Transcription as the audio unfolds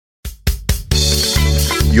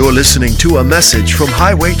You're listening to a message from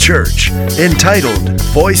Highway Church entitled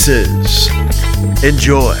Voices.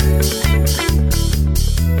 Enjoy. I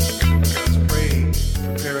was praying,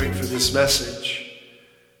 preparing for this message,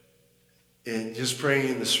 and just praying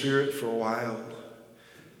in the Spirit for a while.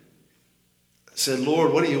 I said,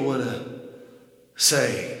 Lord, what do you want to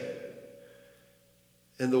say?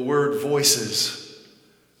 And the word voices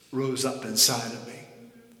rose up inside of me.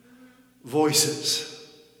 Voices.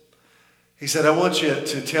 He said, I want you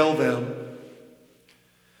to tell them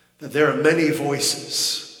that there are many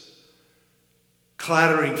voices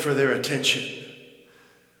clattering for their attention.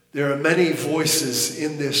 There are many voices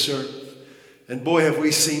in this earth. And boy, have we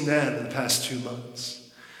seen that in the past 2 months.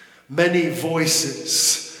 Many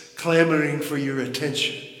voices clamoring for your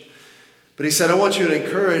attention. But he said, I want you to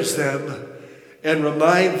encourage them and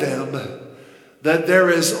remind them that there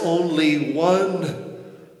is only one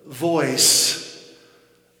voice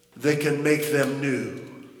that can make them new.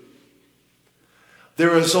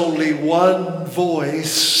 There is only one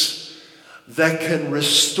voice that can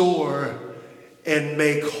restore and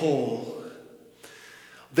make whole.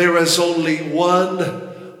 There is only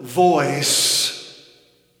one voice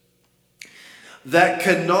that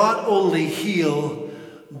can not only heal,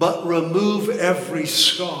 but remove every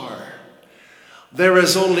scar. There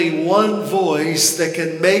is only one voice that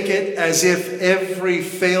can make it as if every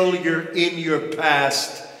failure in your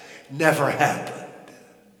past never happened.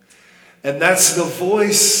 And that's the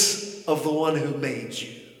voice of the one who made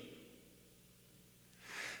you.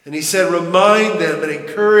 And he said, remind them and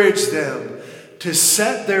encourage them to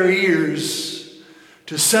set their ears,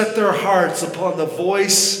 to set their hearts upon the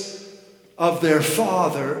voice of their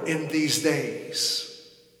Father in these days.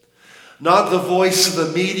 Not the voice of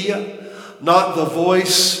the media, not the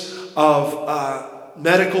voice of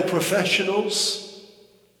medical professionals,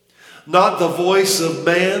 not the voice of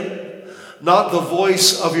man, not the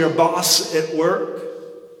voice of your boss at work,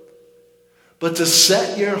 but to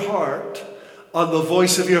set your heart on the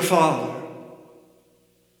voice of your Father.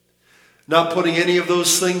 Not putting any of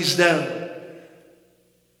those things down.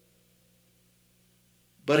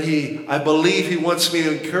 But I believe he wants me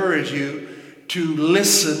to encourage you to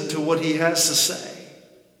listen to what he has to say.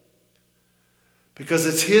 Because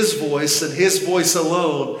it's his voice and his voice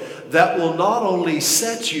alone that will not only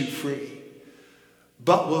set you free,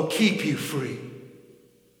 but will keep you free.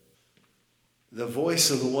 The voice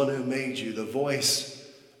of the one who made you, the voice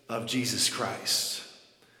of Jesus Christ.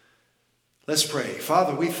 Let's pray.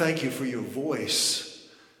 Father, we thank you for your voice,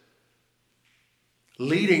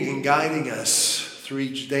 leading and guiding us through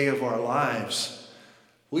each day of our lives.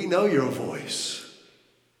 We know your voice.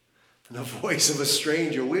 And the voice of a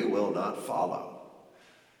stranger we will not follow.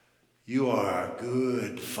 You are our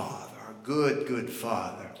good Father, our good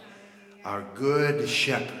Father, our good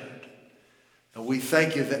shepherd. And we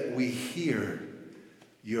thank you that we hear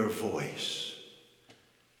your voice.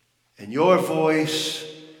 And your voice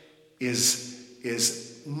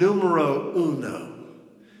is numero uno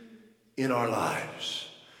in our lives.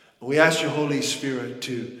 We ask your Holy Spirit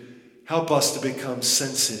to help us to become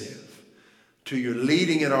sensitive to your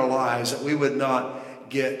leading in our lives, that we would not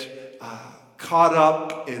get caught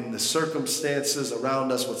up in the circumstances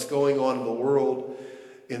around us, what's going on in the world,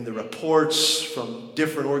 in the reports from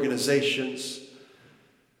different organizations,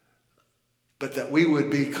 but that we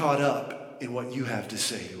would be caught up in what you have to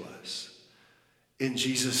say to us. In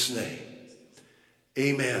Jesus' name,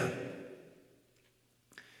 amen.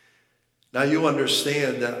 Now you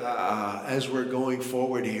understand that as we're going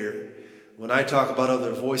forward here, when I talk about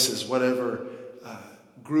other voices, whatever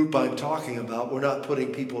group I'm talking about, we're not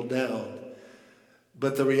putting people down.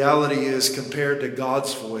 But the reality is, compared to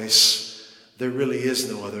God's voice, there really is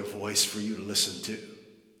no other voice for you to listen to.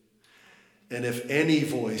 And if any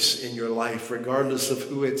voice in your life, regardless of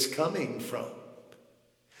who it's coming from,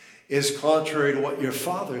 is contrary to what your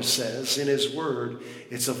Father says in his word,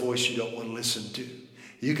 it's a voice you don't want to listen to.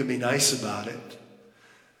 You can be nice about it,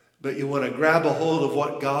 but you want to grab a hold of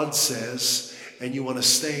what God says, and you want to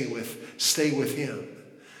stay with him,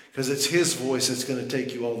 because it's his voice that's going to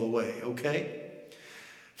take you all the way, okay?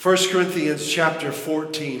 1 Corinthians chapter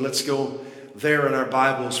 14. Let's go there in our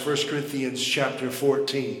Bibles. 1 Corinthians chapter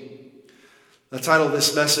 14. The title of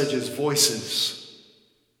this message is Voices.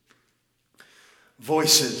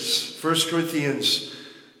 Voices. 1 Corinthians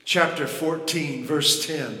chapter 14, verse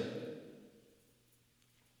 10.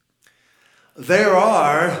 There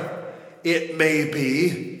are, it may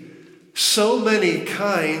be, so many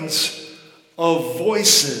kinds of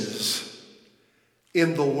voices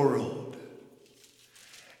in the world,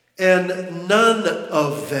 and none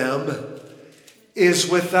of them is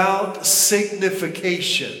without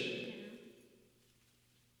signification.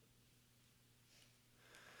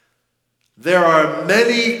 There are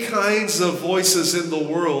many kinds of voices in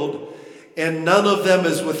the world, and none of them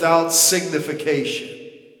is without signification.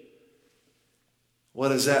 What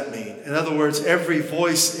does that mean? In other words, every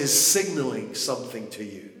voice is signaling something to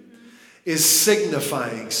you, is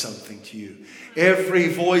signifying something to you. Every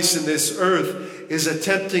voice in this earth is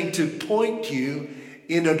attempting to point you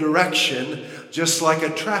in a direction, just like a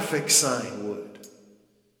traffic sign would.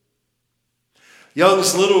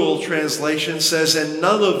 Young's literal translation says, and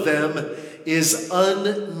none of them is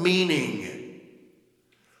unmeaning.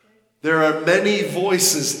 There are many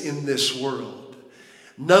voices in this world.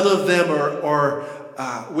 None of them are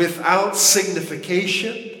without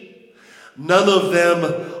signification. None of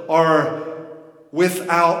them are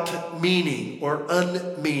without meaning or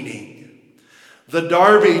unmeaning. The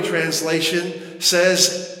Darby translation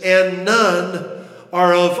says, and none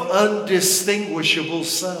are of undistinguishable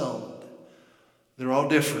sound. They're all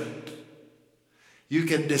different. You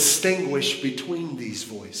can distinguish between these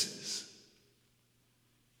voices.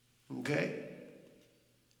 Okay?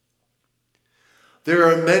 There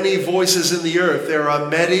are many voices in the earth. There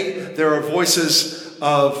are voices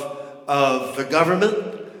of the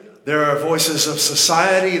government. There are voices of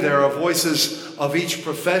society. There are voices of each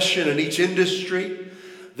profession and each industry.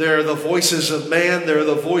 There are the voices of man. There are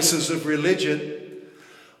the voices of religion.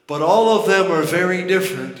 But all of them are very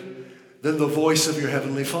different than the voice of your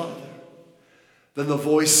Heavenly Father, than the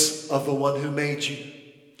voice of the one who made you.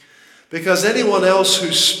 Because anyone else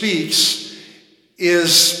who speaks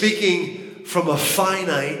is speaking from a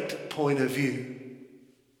finite point of view.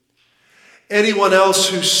 Anyone else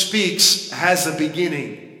who speaks has a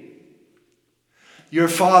beginning. Your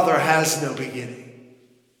Father has no beginning.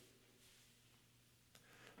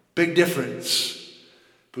 Big difference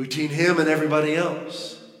between him and everybody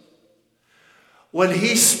else. When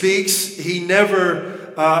he speaks, he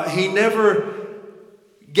never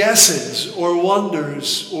guesses or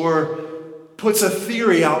wonders or puts a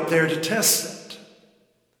theory out there to test it.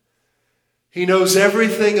 He knows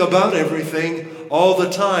everything about everything all the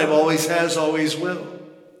time, always has, always will.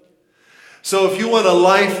 So if you want a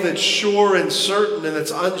life that's sure and certain and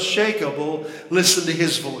that's unshakable, listen to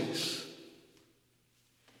his voice.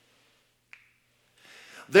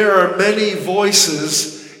 There are many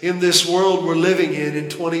voices in this world we're living in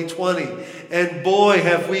 2020. And boy,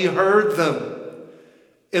 have we heard them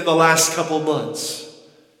in the last couple months.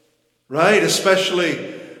 Right?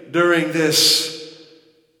 Especially during this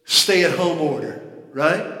stay-at-home order,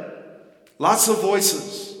 right? Lots of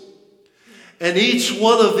voices. And each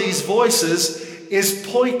one of these voices is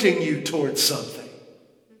pointing you towards something.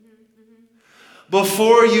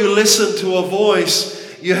 Before you listen to a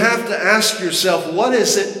voice, you have to ask yourself, what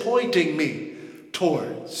is it pointing me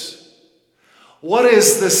towards? What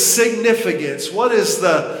is the significance? What is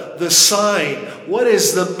the sign? What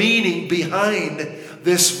is the meaning behind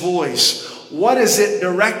this voice? What is it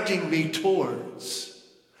directing me towards?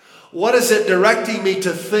 What is it directing me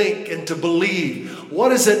to think and to believe?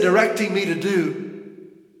 What is it directing me to do?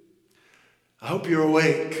 I hope you're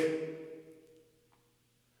awake.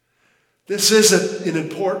 This is an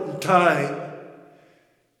important time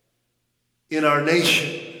in our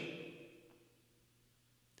nation.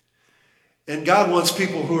 And God wants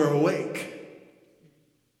people who are awake.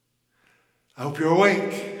 I hope you're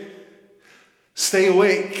awake. Stay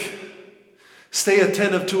awake. Stay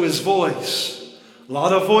attentive to his voice. A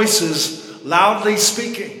lot of voices loudly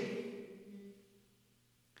speaking.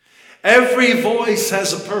 Every voice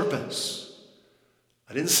has a purpose.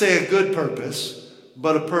 I didn't say a good purpose,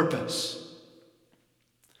 but a purpose.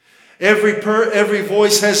 Every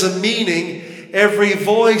voice has a meaning. Every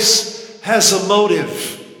voice has a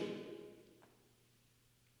motive.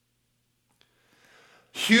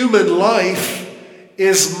 Human life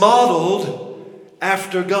is modeled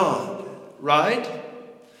after God, right?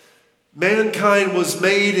 Mankind was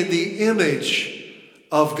made in the image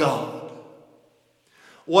of God.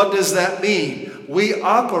 What does that mean? We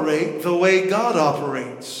operate the way God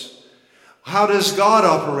operates. How does God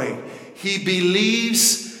operate? He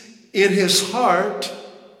believes in his heart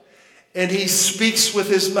and he speaks with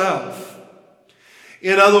his mouth.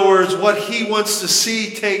 In other words, what he wants to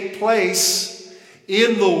see take place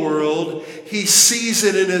in the world, he sees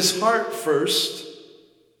it in his heart first.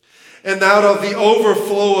 And out of the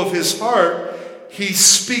overflow of his heart, he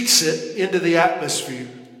speaks it into the atmosphere.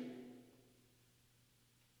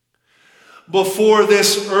 Before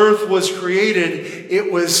this earth was created,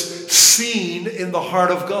 it was seen in the heart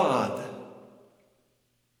of God.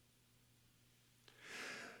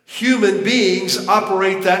 Human beings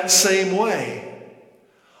operate that same way,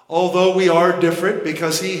 although we are different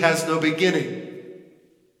because he has no beginning.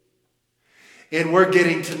 And we're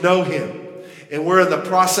getting to know him. and we're in the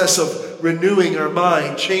process of renewing our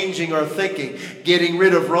mind, changing our thinking, getting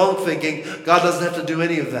rid of wrong thinking, God doesn't have to do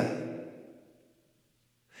any of that.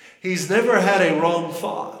 He's never had a wrong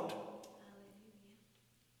thought.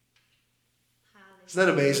 Isn't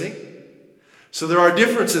that amazing? So there are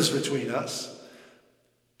differences between us,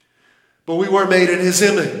 but we were made in His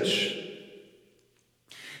image.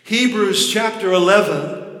 Hebrews chapter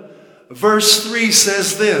 11, verse 3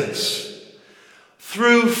 says this: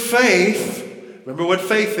 through faith, remember what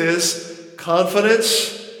faith is,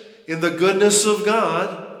 confidence in the goodness of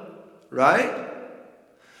God, right?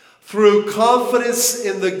 Through confidence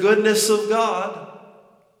in the goodness of God,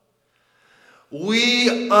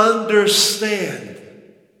 we understand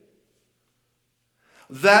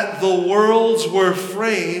that the worlds were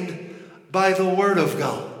framed by the Word of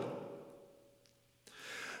God,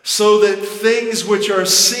 so that things which are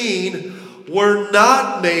seen were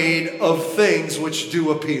not made of things which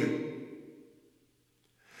do appear.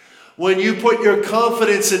 When you put your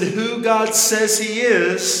confidence in who God says He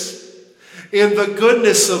is, in the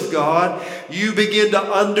goodness of God, you begin to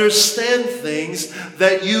understand things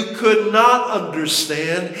that you could not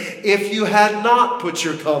understand if you had not put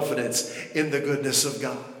your confidence in the goodness of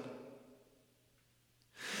God.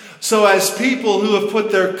 So as people who have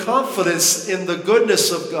put their confidence in the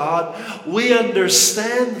goodness of God, we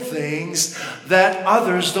understand things that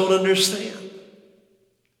others don't understand.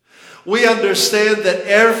 We understand that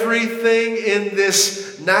everything in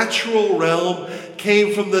this natural realm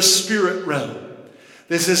came from the spirit realm.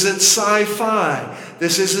 This isn't sci-fi.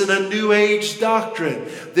 This isn't a New Age doctrine.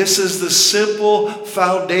 This is the simple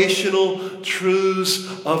foundational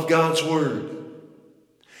truths of God's Word.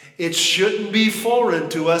 It shouldn't be foreign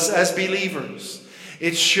to us as believers.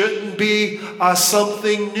 It shouldn't be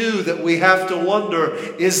something new that we have to wonder,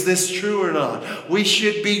 is this true or not? We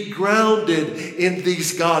should be grounded in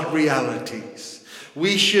these God realities.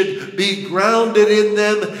 We should be grounded in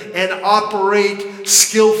them and operate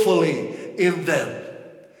skillfully in them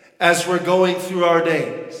as we're going through our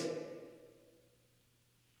days.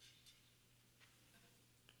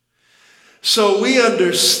 So we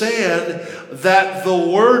understand that the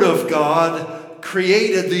Word of God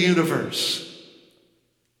created the universe.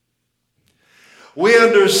 We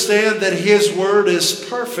understand that His Word is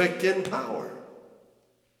perfect in power.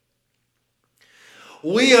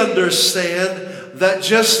 We understand that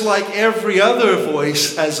just like every other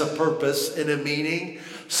voice has a purpose and a meaning,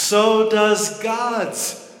 so does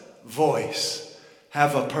God's voice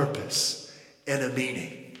have a purpose and a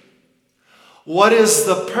meaning. What is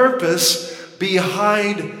the purpose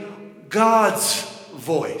behind God's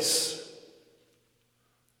voice?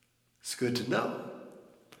 It's good to know.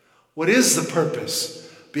 What is the purpose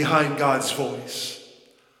behind God's voice?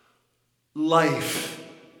 Life.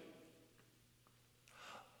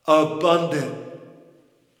 Abundant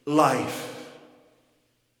life.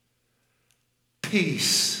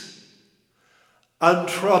 Peace.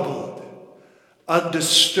 Untroubled.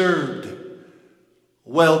 Undisturbed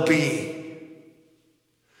well-being.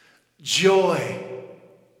 Joy.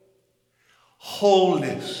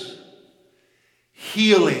 Wholeness.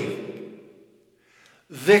 Healing.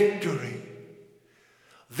 Victory.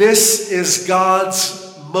 This is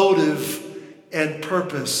God's motive and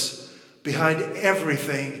purpose behind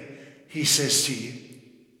everything He says to you.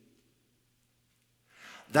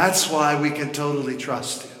 That's why we can totally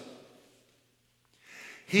trust Him.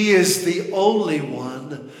 He is the only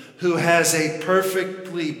one who has a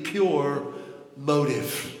perfectly pure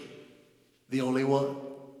motive. The only one.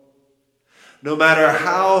 No matter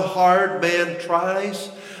how hard man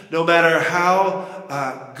tries, no matter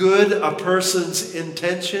how good a person's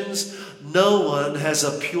intentions, no one has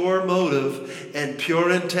a pure motive and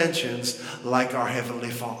pure intentions like our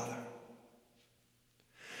Heavenly Father.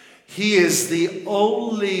 He is the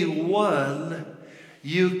only one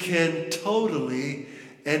you can totally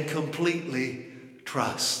and completely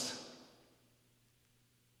trust.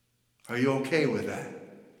 Are you okay with that?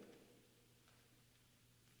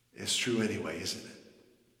 It's true anyway, isn't it?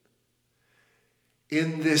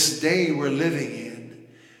 In this day we're living in,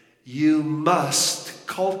 you must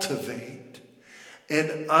cultivate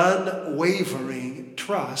an unwavering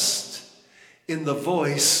trust in the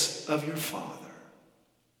voice of your Father.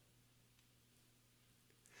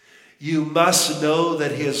 You must know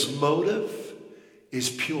that His motive is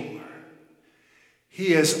pure.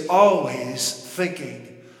 He is always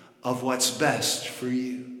thinking of what's best for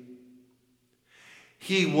you.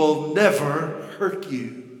 He will never hurt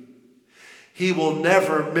you. He will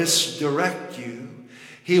never misdirect you.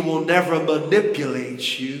 He will never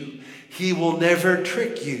manipulate you. He will never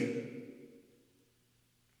trick you.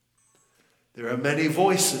 There are many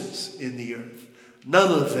voices in the earth,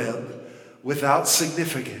 none of them without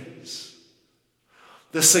significance.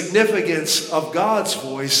 The significance of God's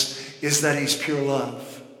voice is that He's pure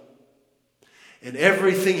love. And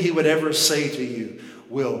everything He would ever say to you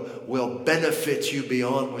will benefit you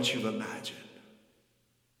beyond what you've imagined.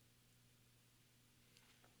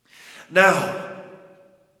 Now,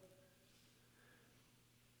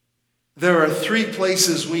 there are 3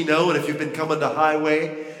 places we know, and if you've been coming to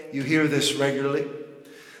Highway, you hear this regularly.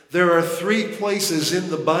 There are 3 places in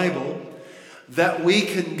the Bible that we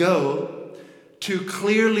can go to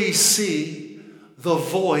clearly see the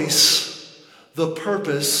voice, the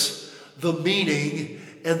purpose, the meaning,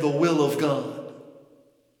 and the will of God.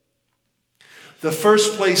 The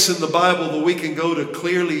first place in the Bible that we can go to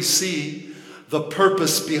clearly see the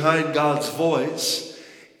purpose behind God's voice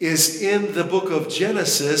is in the book of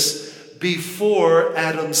Genesis before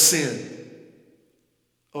Adam sinned.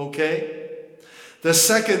 Okay? The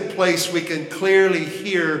second place we can clearly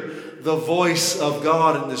hear the voice of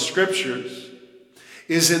God in the scriptures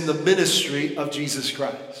is in the ministry of Jesus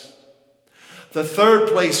Christ. The third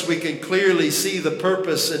place we can clearly see the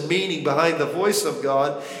purpose and meaning behind the voice of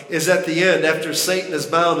God is at the end, after Satan is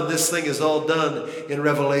bound and this thing is all done in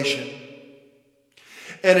Revelation.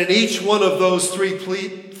 And in each one of those three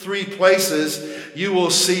places, you will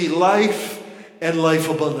see life and life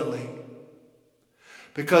abundantly.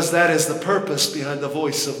 Because that is the purpose behind the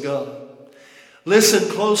voice of God. Listen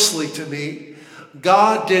closely to me.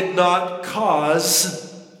 God did not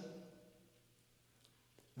cause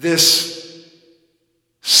this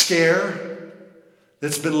scare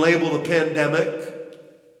that's been labeled a pandemic,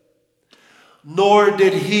 nor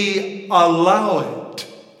did He allow it.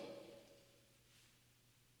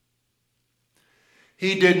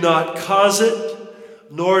 He did not cause it,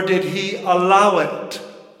 nor did He allow it.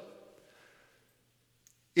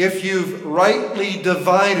 If you've rightly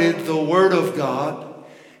divided the Word of God,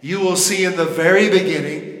 you will see in the very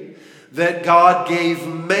beginning that God gave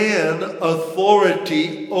man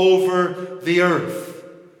authority over the earth.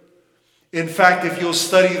 In fact, if you'll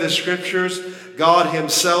study the scriptures, God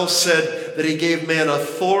Himself said that He gave man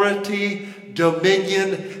authority,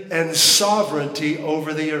 dominion, and sovereignty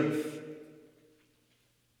over the earth.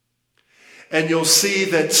 And you'll see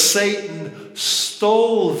that Satan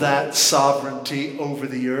stole that sovereignty over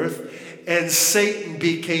the earth, and Satan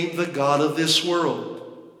became the god of this world.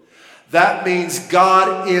 That means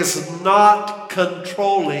God is not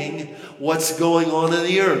controlling what's going on in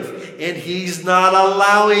the earth, and He's not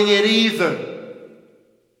allowing it either.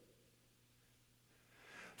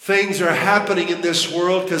 Things are happening in this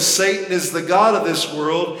world because Satan is the god of this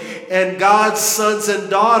world, and God's sons and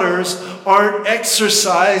daughters aren't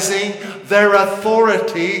exercising their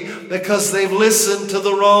authority because they've listened to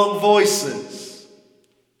the wrong voices.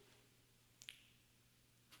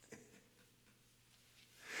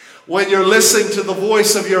 When you're listening to the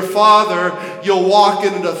voice of your Father, you'll walk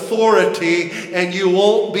in an authority and you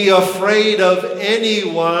won't be afraid of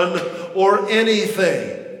anyone or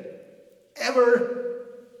anything. Ever.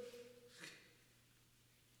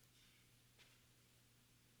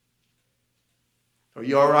 Are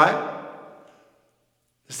you all right?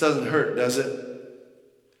 This doesn't hurt, does it?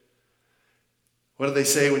 What do they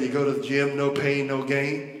say when you go to the gym? No pain, no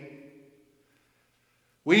gain.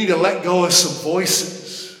 We need to let go of some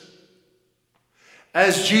voices.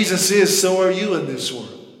 As Jesus is, so are you in this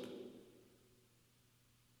world.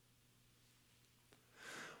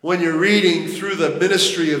 When you're reading through the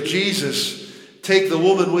ministry of Jesus, take the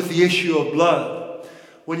woman with the issue of blood.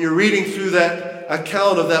 When you're reading through that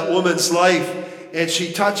account of that woman's life, and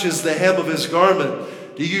she touches the hem of His garment,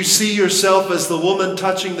 do you see yourself as the woman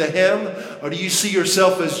touching the hem, or do you see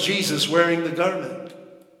yourself as Jesus wearing the garment?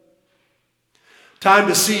 Time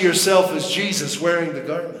to see yourself as Jesus wearing the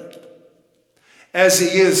garment. As He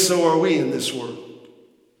is, so are we in this world.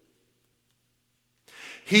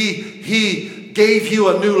 He gave you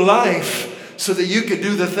a new life so that you could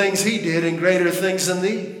do the things He did and greater things than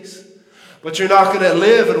these. But you're not going to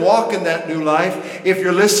live and walk in that new life if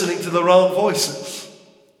you're listening to the wrong voices.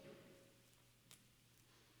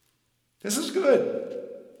 This is good.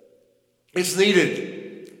 It's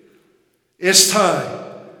needed. It's time.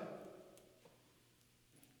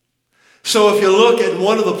 So if you look at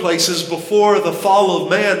one of the places before the fall of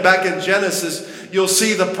man, back in Genesis, you'll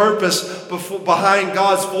see the purpose behind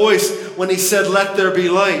God's voice when He said, "Let there be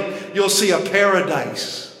light." You'll see a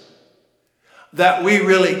paradise that we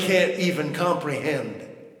really can't even comprehend.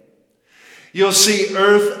 You'll see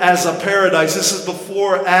earth as a paradise. This is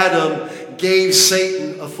before Adam gave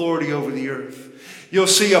Satan authority over the earth. You'll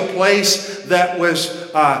see a place that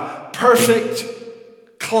was perfect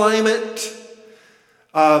climate,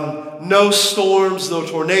 No storms, no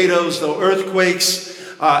tornadoes, no earthquakes.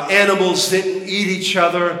 Animals didn't eat each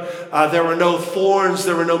other. There were no thorns.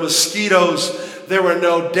 There were no mosquitoes. There were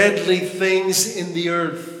no deadly things in the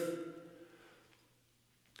earth.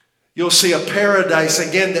 You'll see a paradise,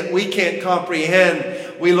 again, that we can't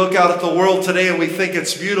comprehend. We look out at the world today and we think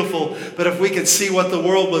it's beautiful. But if we could see what the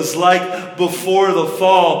world was like before the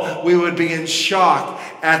fall, we would be in shock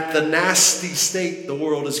at the nasty state the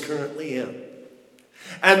world is currently in.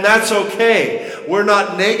 And that's okay. We're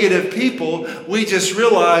not negative people. We just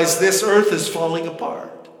realize this earth is falling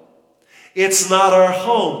apart. It's not our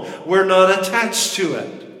home. We're not attached to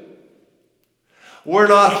it. We're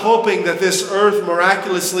not hoping that this earth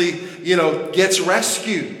miraculously, gets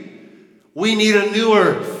rescued. We need a new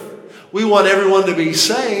earth. We want everyone to be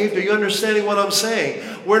saved. Are you understanding what I'm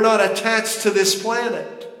saying? We're not attached to this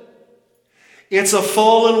planet. It's a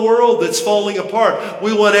fallen world that's falling apart.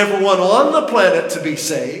 We want everyone on the planet to be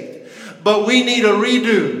saved, but we need a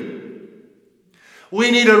redo.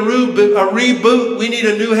 We need a reboot. We need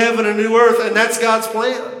a new heaven, a new earth, and that's God's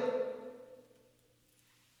plan.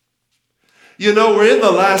 We're in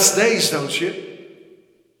the last days, don't you?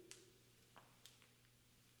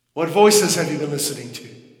 What voices have you been listening to?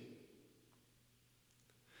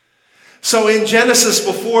 So in Genesis,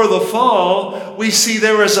 before the fall, we see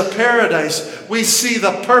there is a paradise. We see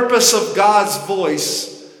the purpose of God's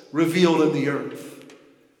voice revealed in the earth.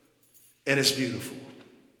 And it's beautiful.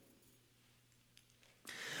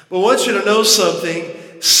 But I want you to know something.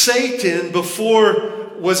 Satan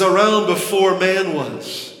was around before man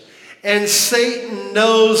was. And Satan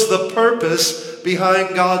knows the purpose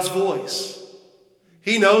behind God's voice.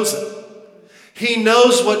 He knows it. He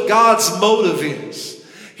knows what God's motive is.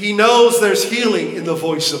 He knows there's healing in the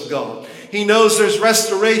voice of God. He knows there's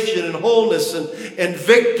restoration and wholeness and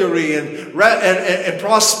victory and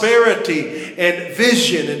prosperity and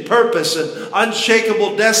vision and purpose and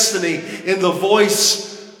unshakable destiny in the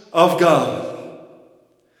voice of God.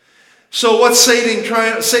 So what's Satan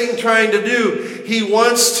trying to do? He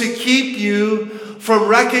wants to keep you from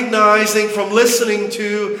recognizing, from listening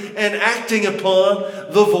to, and acting upon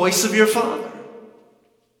the voice of your Father.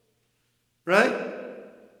 Right?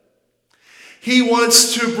 He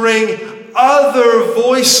wants to bring other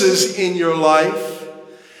voices in your life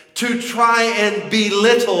to try and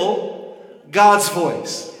belittle God's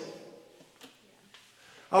voice.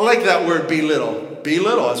 I like that word, belittle.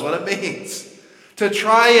 Belittle is what it means. To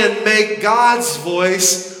try and make God's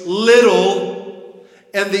voice little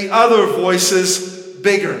and the other voices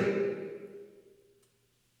bigger.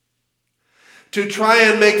 To try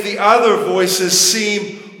and make the other voices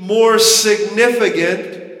seem more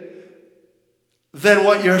significant than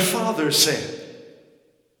what your Father said.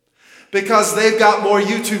 Because they've got more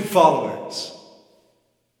YouTube followers.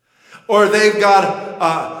 Or they've got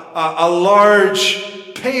a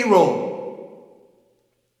large payroll.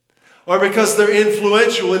 Or because they're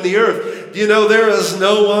influential in the earth. Do you know there is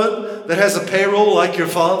no one that has a payroll like your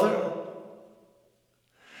Father?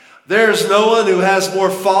 There's no one who has more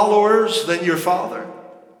followers than your Father.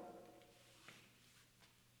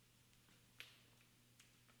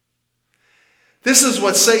 This is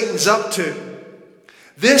what Satan's up to.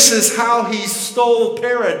 This is how he stole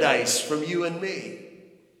paradise from you and me.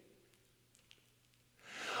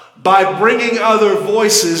 By bringing other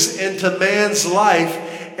voices into man's life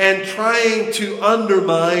and trying to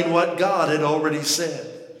undermine what God had already said.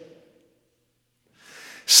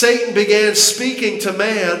 Satan began speaking to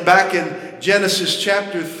man back in Genesis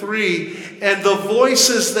chapter 3, and the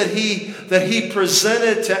voices that he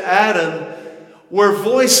presented to Adam were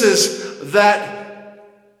voices that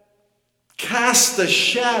cast a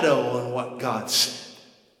shadow on what God said.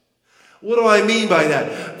 What do I mean by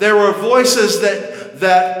that? There were voices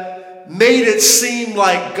that made it seem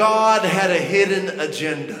like God had a hidden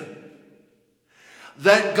agenda.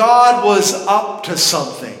 That God was up to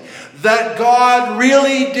something. That God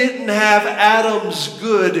really didn't have Adam's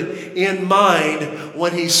good in mind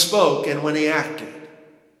when he spoke and when he acted.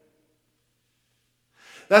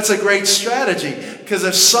 That's a great strategy, because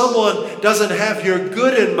if someone doesn't have your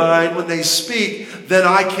good in mind when they speak, then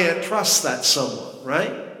I can't trust that someone,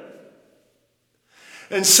 right?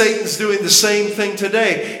 And Satan's doing the same thing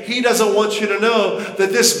today. He doesn't want you to know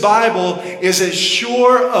that this Bible is as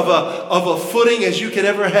sure of a footing as you could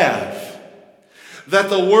ever have. That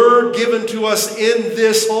the word given to us in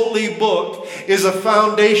this holy book is a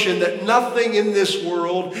foundation that nothing in this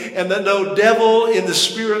world and that no devil in the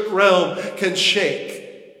spirit realm can shake.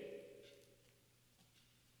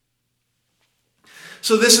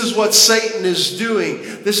 So this is what Satan is doing.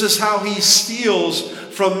 This is how he steals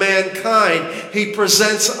from mankind, he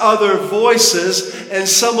presents other voices, and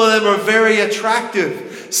some of them are very attractive.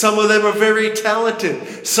 Some of them are very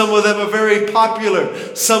talented. Some of them are very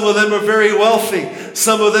popular. Some of them are very wealthy.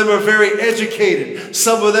 Some of them are very educated.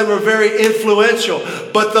 Some of them are very influential.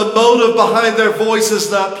 But the motive behind their voice is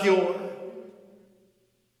not pure.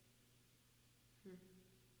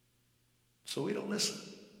 So we don't listen.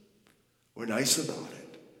 We're nice about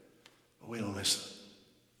it, but we don't listen.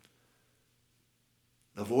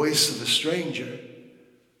 The voice of a stranger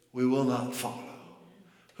we will not follow.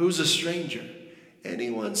 Who's a stranger?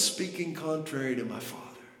 Anyone speaking contrary to my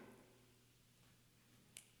Father.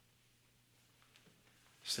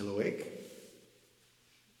 Still awake?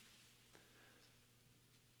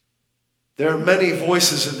 There are many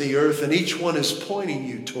voices in the earth, and each one is pointing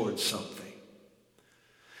you towards something.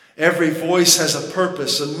 Every voice has a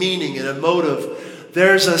purpose, a meaning, and a motive.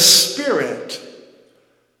 There's a spirit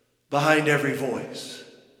behind every voice.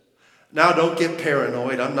 Now, don't get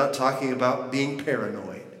paranoid. I'm not talking about being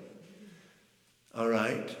paranoid. All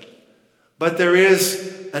right? But there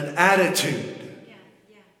is an attitude.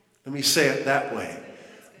 Let me say it that way.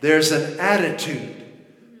 There's an attitude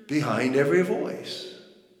behind every voice.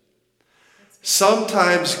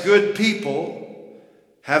 Sometimes good people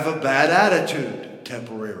have a bad attitude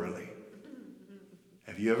temporarily.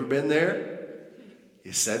 Have you ever been there?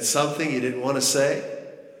 You said something you didn't want to say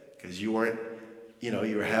because you weren't,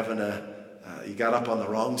 you were having you got up on the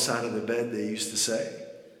wrong side of the bed, they used to say.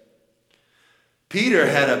 Peter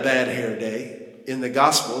had a bad hair day in the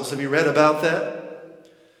Gospels. Have you read about that?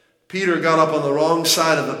 Peter got up on the wrong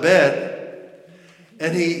side of the bed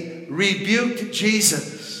and he rebuked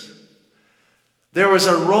Jesus. There was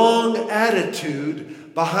a wrong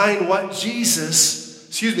attitude behind what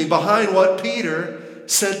behind what Peter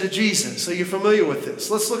said to Jesus. So you're familiar with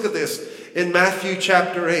this. Let's look at this in Matthew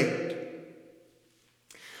chapter 8.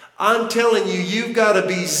 I'm telling you, you've got to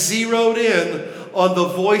be zeroed in on the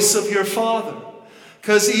voice of your Father.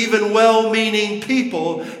 Because even well-meaning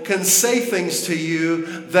people can say things to you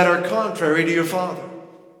that are contrary to your Father.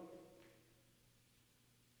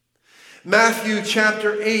 Matthew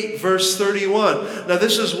chapter 8, verse 31. Now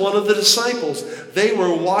this is one of the disciples. They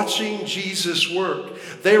were watching Jesus work.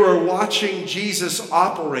 They were watching Jesus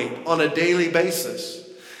operate on a daily basis.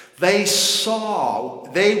 They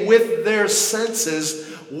with their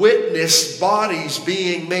senses, witnessed bodies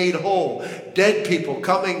being made whole. Dead people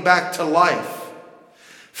coming back to life.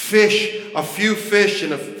 A few fish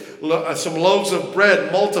and some loaves of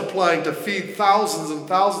bread multiplying to feed thousands and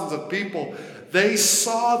thousands of people. They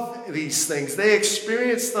saw these things. They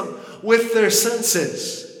experienced them with their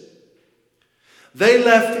senses. They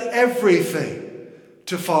left everything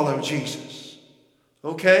to follow Jesus.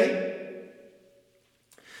 Okay?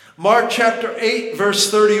 Mark chapter 8, verse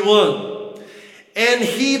 31. And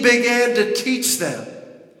he began to teach them.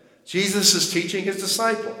 Jesus is teaching his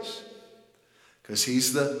disciples. Because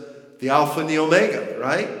he's the Alpha and the Omega,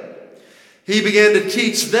 right? He began to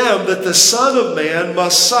teach them that the Son of Man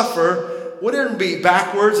must suffer. Wouldn't it be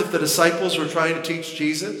backwards if the disciples were trying to teach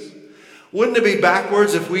Jesus? Wouldn't it be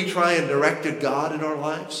backwards if we try and directed God in our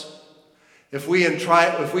lives? If we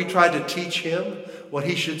tried to teach him what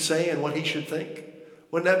he should say and what he should think?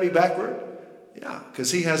 Wouldn't that be backward? Yeah,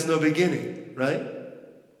 because he has no beginning, right?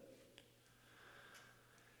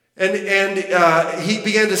 And he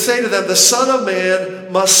began to say to them, the Son of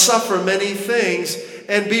Man must suffer many things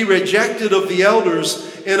and be rejected of the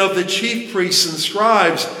elders and of the chief priests and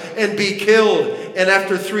scribes and be killed and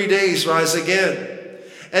after 3 days rise again.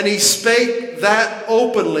 And he spake that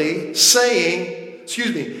openly, saying,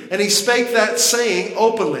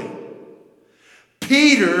 openly.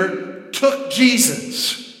 Peter took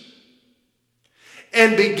Jesus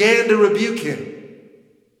and began to rebuke him.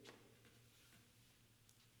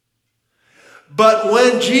 But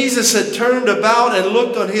when Jesus had turned about and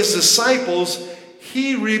looked on his disciples,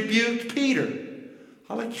 he rebuked Peter.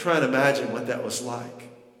 I like to try and imagine what that was like.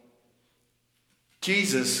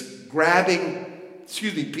 Peter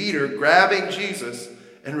grabbing Jesus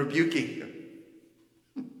and rebuking him.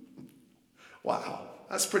 Wow,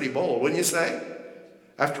 that's pretty bold, wouldn't you say?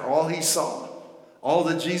 After all he saw, all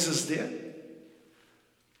that Jesus did.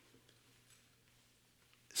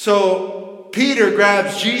 So Peter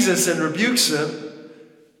grabs Jesus and rebukes him.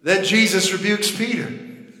 Then Jesus rebukes Peter.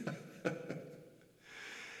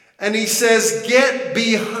 And he says, "Get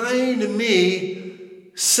behind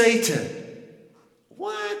me, Satan."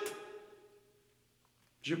 What?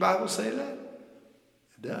 Does your Bible say that?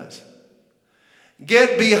 It does.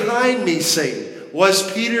 Get behind me, Satan.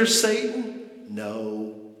 Was Peter Satan?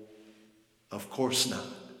 No, of course not.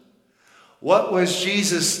 What was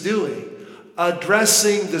Jesus doing?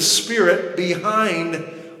 addressing the spirit behind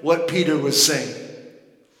what Peter was saying.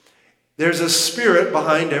 There's a spirit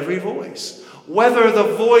behind every voice, whether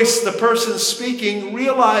the voice, the person speaking,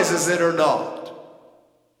 realizes it or not.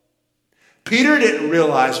 Peter didn't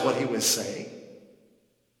realize what he was saying.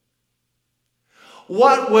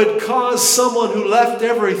 What would cause someone who left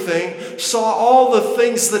everything, saw all the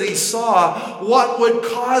things that he saw, what would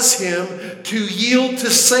cause him to yield to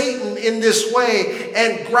Satan in this way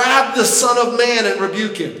and grab the Son of Man and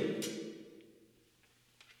rebuke him?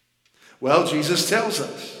 Well, Jesus tells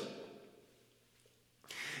us,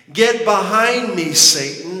 "Get behind me,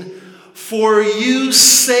 Satan, for you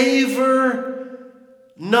savor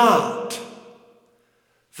not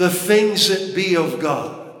the things that be of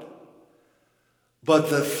God,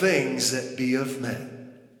 but the things that be of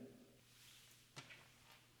men."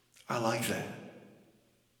 I like that.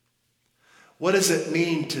 What does it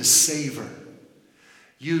mean to savor?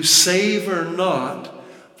 You savor not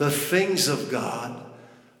the things of God,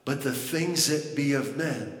 but the things that be of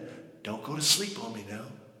men. Don't go to sleep on me now.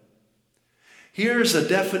 Here's a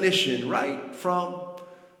definition right from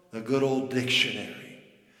the good old dictionary.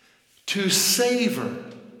 To savor,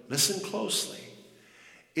 listen closely,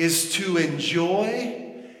 is to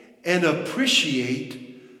enjoy and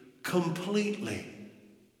appreciate completely,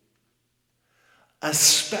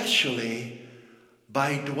 especially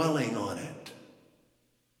by dwelling on it.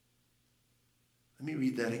 Let me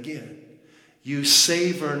read that again. You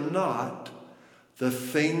savor not the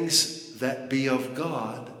things that be of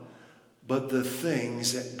God, but the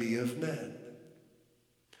things that be of men.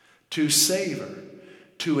 To savor,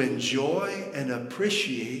 to enjoy and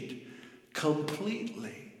appreciate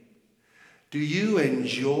completely. Do you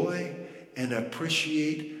enjoy and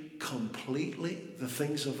appreciate completely the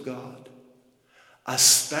things of God,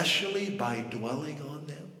 especially by dwelling on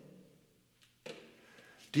them?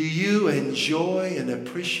 Do you enjoy and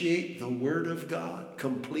appreciate the Word of God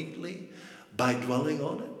completely by dwelling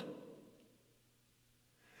on it?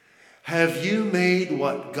 Have you made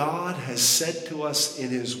what God has said to us in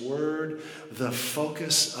His Word the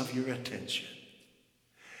focus of your attention?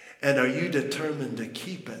 And are you determined to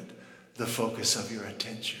keep it the focus of your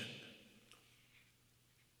attention?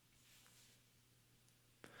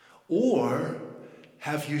 Or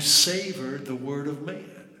have you savored the word of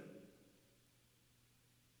man?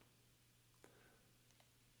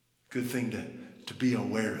 Good thing to be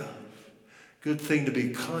aware of. Good thing to be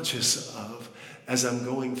conscious of as I'm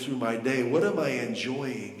going through my day. What am I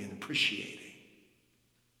enjoying and appreciating?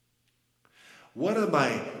 What am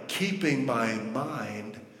I keeping my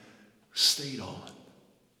mind stayed on?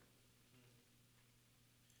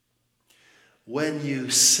 When you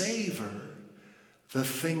savor the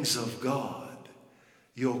things of God,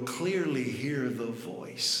 you'll clearly hear the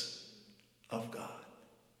voice of God.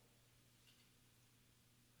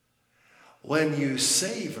 When you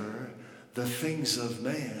savor the things of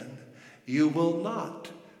man, you will not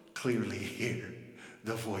clearly hear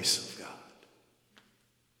the voice of God.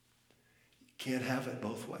 You can't have it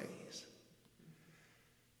both ways.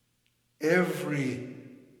 Every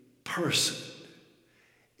person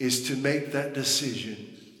is to make that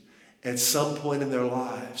decision at some point in their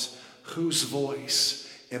lives. Whose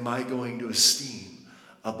voice am I going to esteem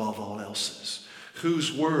above all else's?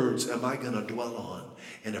 Whose words am I going to dwell on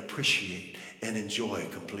and appreciate and enjoy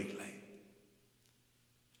completely?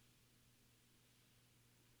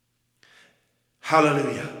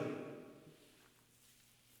 Hallelujah.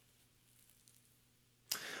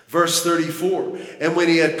 Verse 34, and when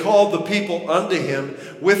he had called the people unto him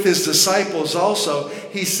with his disciples also,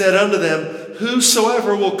 he said unto them,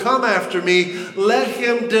 whosoever will come after me, let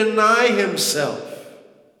him deny himself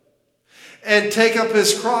and take up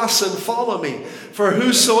his cross and follow me. For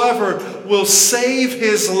whosoever will save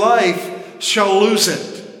his life shall lose it.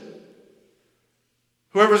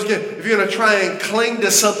 If you're going to try and cling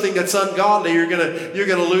to something that's ungodly, you're going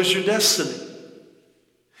to lose your destiny.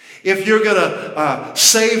 If you're going to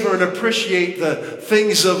savor and appreciate the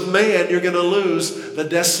things of man, you're going to lose the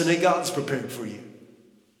destiny God's prepared for you.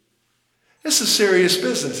 It's a serious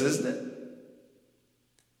business, isn't it?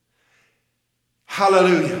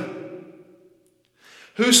 Hallelujah.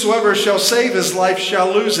 Whosoever shall save his life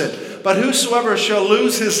shall lose it. But whosoever shall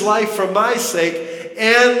lose his life for my sake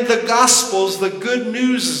and the gospel's, the good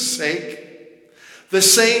news' sake, the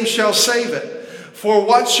same shall save it. For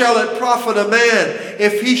what shall it profit a man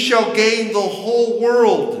if he shall gain the whole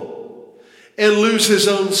world and lose his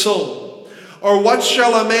own soul? Or what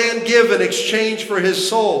shall a man give in exchange for his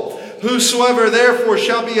soul? Whosoever therefore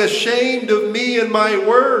shall be ashamed of me and my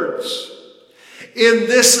words in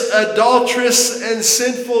this adulterous and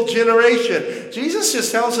sinful generation. Jesus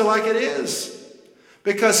just tells it like it is,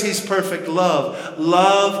 because he's perfect love.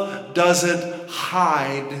 Love doesn't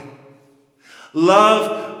hide.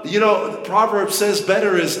 Love, the proverb says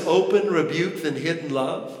better is open rebuke than hidden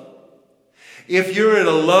love. If you're in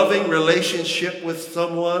a loving relationship with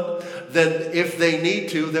someone, then if they need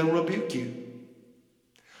to, they'll rebuke you.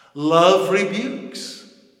 Love rebukes.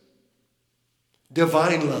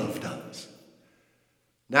 Divine love does.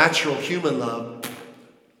 Natural human love,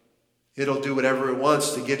 it'll do whatever it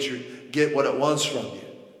wants to get what it wants from you.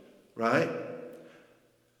 Right?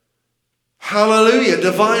 Hallelujah.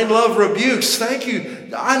 Divine love rebukes. Thank you.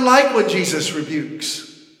 I like when Jesus rebukes.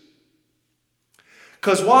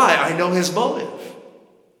 Because why? I know his motive.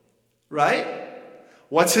 Right?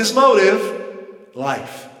 What's his motive?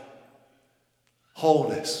 Life.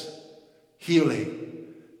 Wholeness. Healing.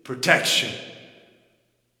 Protection.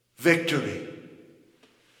 Victory.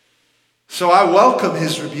 So I welcome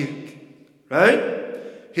his rebuke. Right?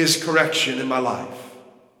 His correction in my life.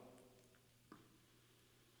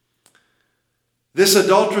 This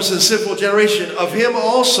adulterous and sinful generation, of him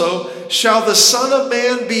also shall the Son of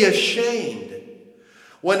Man be ashamed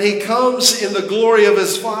when he comes in the glory of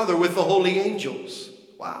his Father with the holy angels.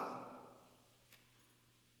 Wow.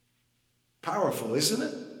 Powerful, isn't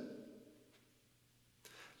it?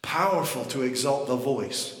 Powerful to exalt the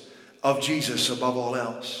voice of Jesus above all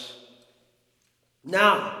else.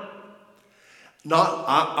 Now,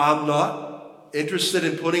 I'm not interested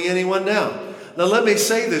in putting anyone down. Now let me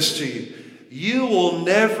say this to you. You will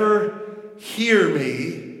never hear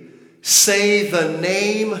me say the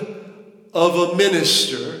name of a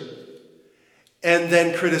minister and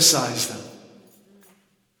then criticize them.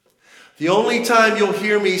 The only time you'll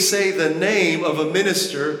hear me say the name of a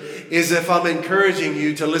minister is if I'm encouraging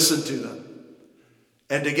you to listen to them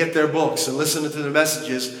and to get their books and listen to their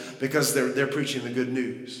messages because they're preaching the good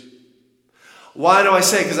news. Why do I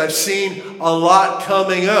say? Because I've seen a lot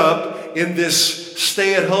coming up in this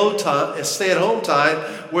stay-at-home time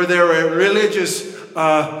where there are religious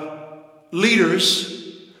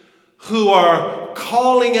leaders who are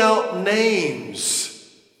calling out names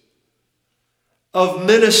of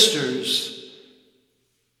ministers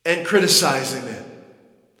and criticizing them.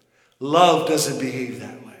 Love doesn't behave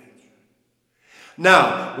that way.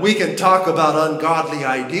 Now, we can talk about ungodly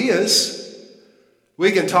ideas.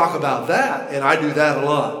 We can talk about that, and I do that a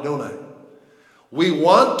lot, don't I? We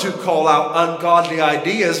want to call out ungodly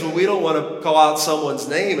ideas, but we don't want to call out someone's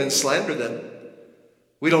name and slander them.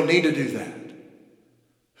 We don't need to do that.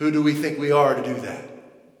 Who do we think we are to do that?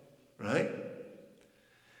 Right?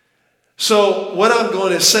 So what I'm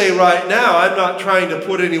going to say right now, I'm not trying to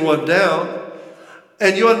put anyone down.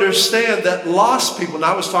 And you understand that lost people, and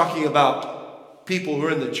I was talking about people who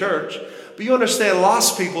are in the church, but you understand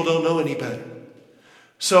lost people don't know any better.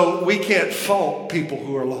 So we can't fault people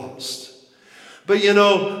who are lost. But a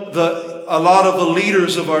lot of the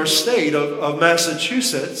leaders of our state, of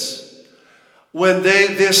Massachusetts, when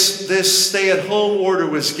this stay-at-home order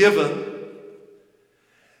was given,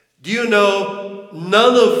 do you know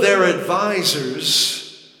none of their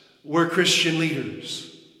advisors were Christian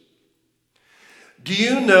leaders? Do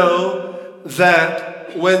you know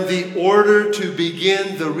that when the order to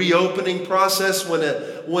begin the reopening process,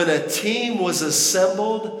 when a team was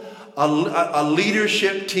assembled, a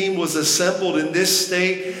leadership team was assembled in this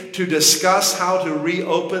state to discuss how to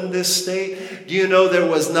reopen this state, do you know there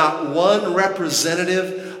was not one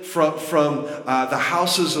representative from the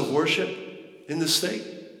houses of worship in the state?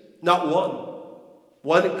 Not one.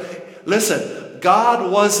 Listen,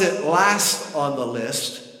 God wasn't last on the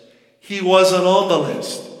list. He wasn't on the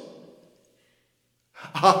list.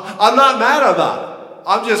 I'm not mad about it.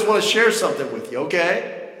 I just want to share something with you,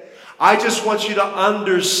 okay? I just want you to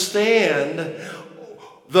understand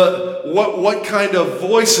what kind of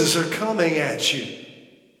voices are coming at you.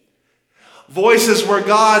 Voices where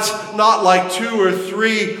God's not like 2 or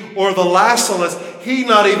 3 or the last on the list. He's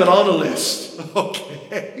not even on the list,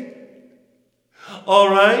 okay? All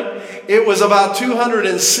right? It was about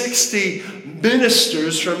 260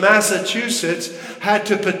 ministers from Massachusetts had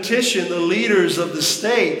to petition the leaders of the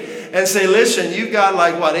state and say, listen, you've got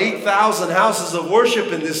 8,000 houses of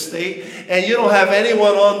worship in this state, and you don't have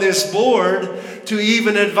anyone on this board to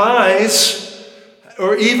even advise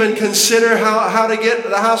or even consider how to get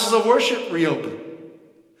the houses of worship reopened.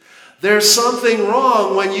 There's something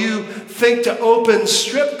wrong when you think to open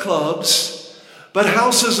strip clubs, but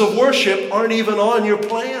houses of worship aren't even on your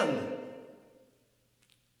plan.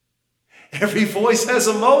 Every voice has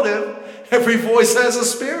a motive. Every voice has a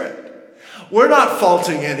spirit. We're not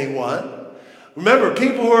faulting anyone, Remember,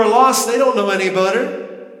 people who are lost, they don't know any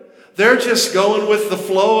better. They're just going with the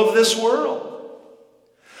flow of this world.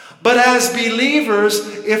 But as believers,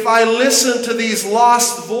 if I listen to these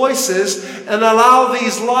lost voices and allow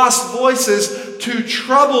these lost voices to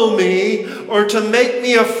trouble me or to make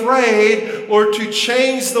me afraid or to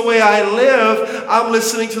change the way I live, I'm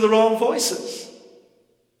listening to the wrong voices.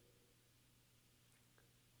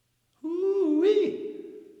 Ooh-wee.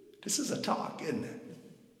 This is a talk, isn't it?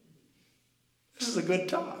 This is a good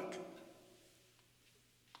talk.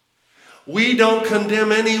 We don't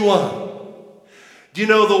condemn anyone. Do you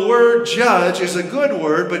know the word judge is a good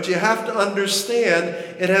word, but you have to understand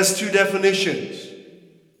it has two definitions.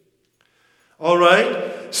 All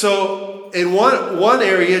right? So in one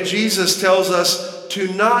area, Jesus tells us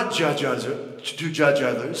to not judge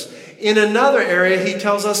others. In another area, he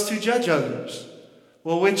tells us to judge others.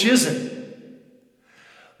 Well, which is it?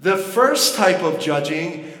 The first type of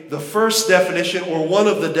judging, the first definition, or one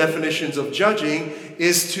of the definitions of judging,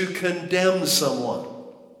 is to condemn someone.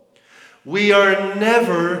 We are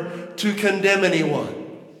never to condemn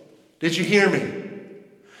anyone. Did you hear me?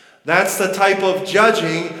 That's the type of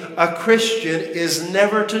judging a Christian is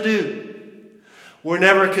never to do. We're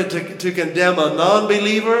never to condemn a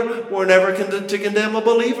non-believer. We're never to condemn a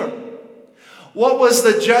believer. What was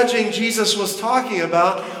the judging Jesus was talking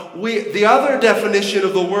about? The other definition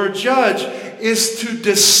of the word judge is to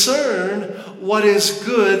discern what is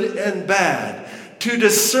good and bad. To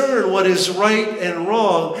discern what is right and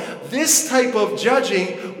wrong. This type of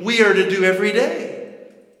judging we are to do every day.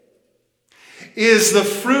 Is the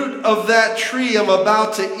fruit of that tree I'm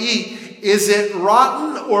about to eat, is it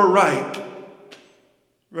rotten or ripe?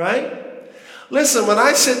 Right? Listen, when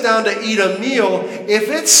I sit down to eat a meal, if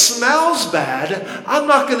it smells bad, I'm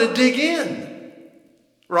not going to dig in.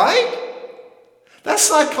 Right? That's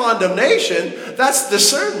not condemnation, that's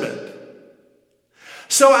discernment.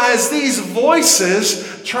 So as these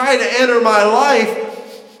voices try to enter my life,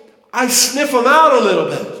 I sniff them out a little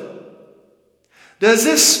bit. Does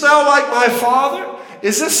this smell like my Father?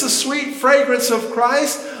 Is this the sweet fragrance of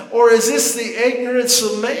Christ? Or is this the ignorance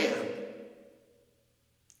of man?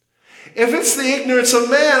 If it's the ignorance of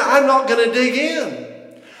man, I'm not going to dig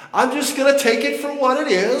in. I'm just going to take it for what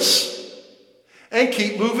it is and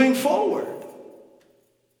keep moving forward.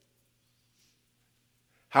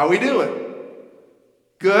 How we doing?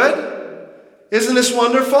 Good? Isn't this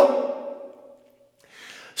wonderful?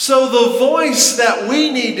 So the voice that we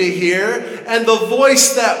need to hear and the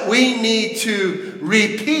voice that we need to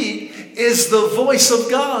repeat is the voice of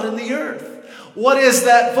God in the earth. What is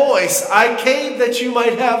that voice? I came that you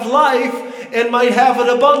might have life and might have it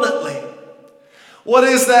abundantly. What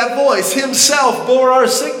is that voice? Himself bore our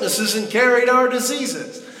sicknesses and carried our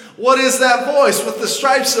diseases. What is that voice? With the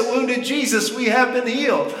stripes that wounded Jesus, we have been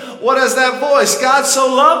healed. What is that voice? God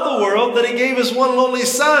so loved the world that he gave his one and only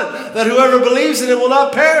Son, that whoever believes in him will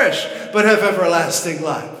not perish, but have everlasting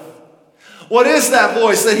life. What is that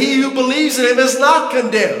voice? That he who believes in him is not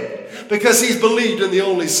condemned, because he's believed in the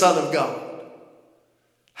only Son of God.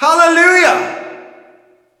 Hallelujah!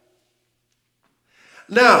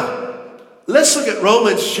 Now, let's look at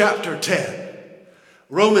Romans chapter 10.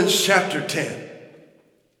 Romans chapter 10.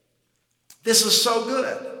 This is so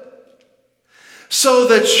good. So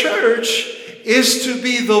the church is to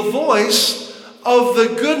be the voice of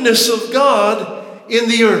the goodness of God in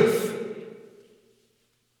the earth.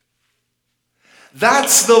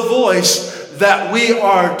 That's the voice that we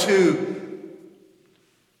are to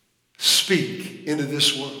speak into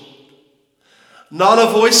this world. Not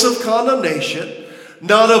a voice of condemnation,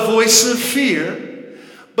 not a voice of fear,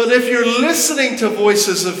 but if you're listening to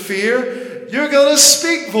voices of fear, you're going to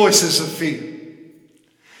speak voices of fear.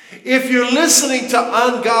 If you're listening to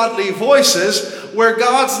ungodly voices where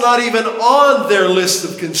God's not even on their list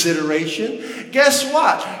of consideration, guess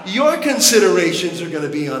what? Your considerations are going to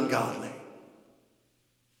be ungodly.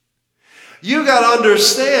 You got to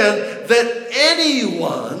understand that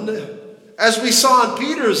anyone, as we saw in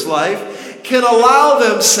Peter's life, can allow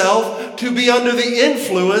themselves to be under the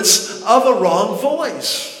influence of a wrong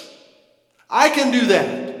voice. I can do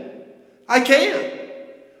that. I can.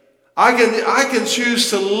 I can choose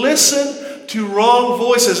to listen to wrong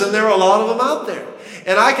voices, and there are a lot of them out there.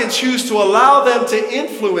 And I can choose to allow them to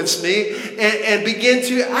influence me and begin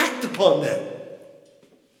to act upon them.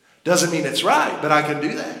 Doesn't mean it's right, but I can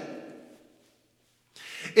do that.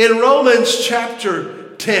 In Romans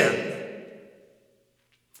chapter 10,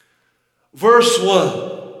 verse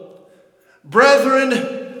 1, brethren,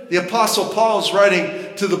 the Apostle Paul's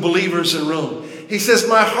writing to the believers in Rome. He says,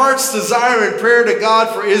 my heart's desire and prayer to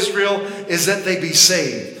God for Israel is that they be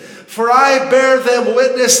saved. For I bear them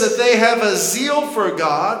witness that they have a zeal for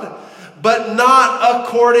God, but not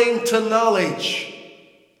according to knowledge.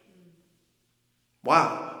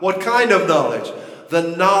 Wow. What kind of knowledge?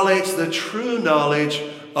 The true knowledge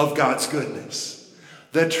of God's goodness.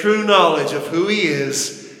 The true knowledge of who He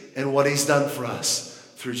is and what He's done for us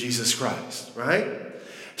through Jesus Christ, right?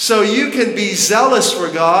 So you can be zealous for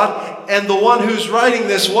God, and the one who's writing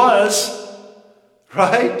this was,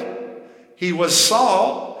 right? He was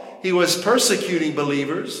Saul. He was persecuting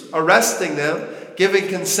believers, arresting them, giving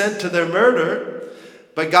consent to their murder,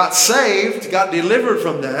 but got saved, got delivered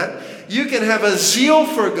from that. You can have a zeal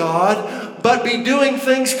for God, but be doing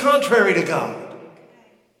things contrary to God.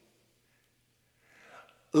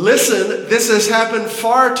 Listen, this has happened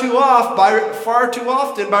far too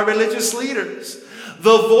often by religious leaders.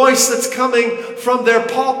 The voice that's coming from their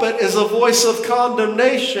pulpit is a voice of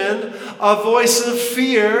condemnation, a voice of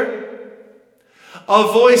fear, a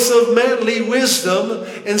voice of manly wisdom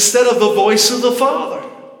instead of the voice of the Father.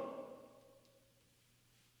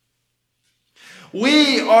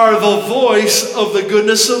 We are the voice of the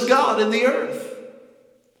goodness of God in the earth.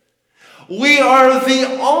 We are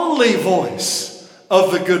the only voice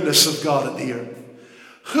of the goodness of God in the earth.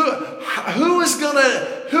 Who is going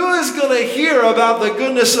to hear about the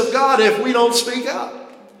goodness of God if we don't speak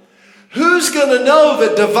up? Who's going to know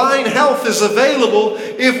that divine health is available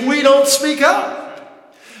if we don't speak up?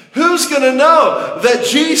 Who's going to know that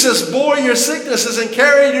Jesus bore your sicknesses and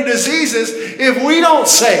carried your diseases if we don't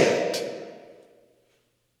say it?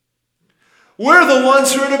 We're the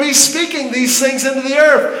ones who are to be speaking these things into the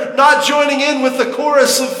earth, not joining in with the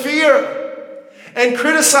chorus of fear and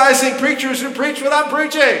criticizing preachers who preach what I'm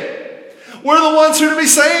preaching. We're the ones who are to be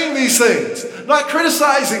saying these things, not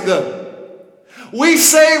criticizing them. We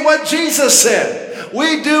say what Jesus said.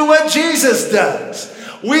 We do what Jesus does.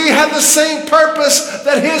 We have the same purpose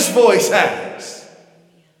that His voice has.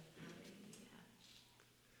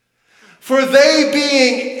 For they,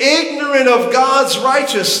 being ignorant of God's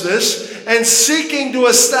righteousness and seeking to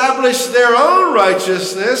establish their own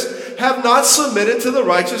righteousness, have not submitted to the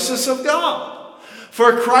righteousness of God.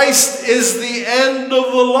 For Christ is the end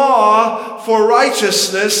of the law for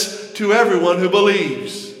righteousness to everyone who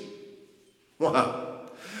believes. Wow.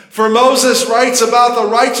 For Moses writes about the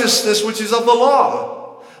righteousness which is of the law.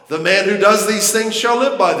 The man who does these things shall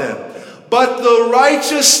live by them. But the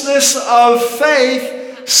righteousness of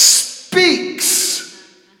faith speaks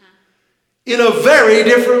in a very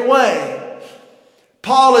different way.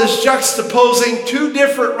 Paul is juxtaposing two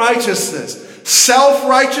different righteousness.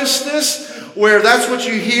 Self-righteousness, where that's what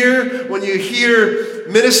you hear when you hear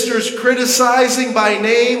ministers criticizing by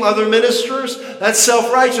name other ministers. That's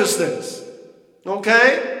self-righteousness.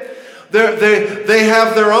 Okay? They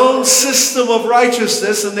have their own system of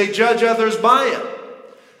righteousness and they judge others by it.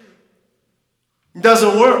 It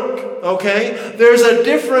doesn't work, okay? There's a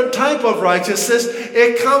different type of righteousness.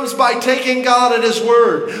 It comes by taking God at His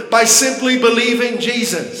word, by simply believing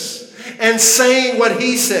Jesus and saying what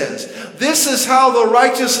He says. This is how the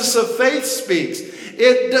righteousness of faith speaks.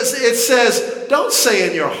 It says, don't say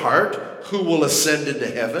in your heart, who will ascend into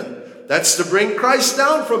heaven? That's to bring Christ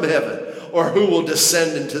down from heaven. Or who will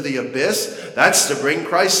descend into the abyss? That's to bring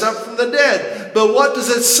Christ up from the dead. But what does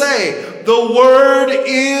it say? The word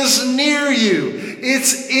is near you.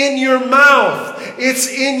 It's in your mouth. It's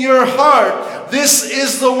in your heart. This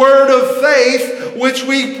is the word of faith which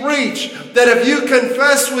we preach. That if you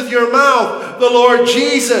confess with your mouth the Lord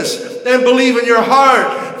Jesus and believe in your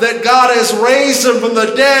heart that God has raised Him from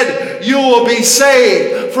the dead, you will be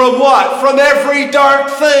saved. From what? From every dark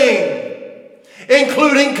thing,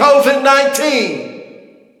 including COVID-19.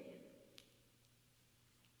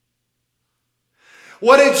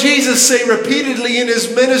 What did Jesus say repeatedly in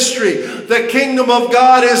His ministry? The kingdom of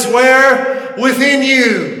God is where? Within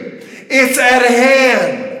you. It's at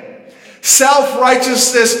hand.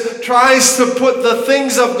 Self-righteousness tries to put the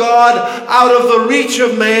things of God out of the reach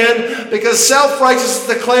of man, because self-righteousness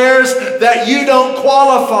declares that you don't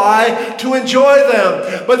qualify to enjoy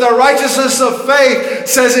them. But the righteousness of faith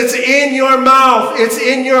says it's in your mouth, it's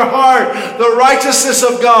in your heart. The righteousness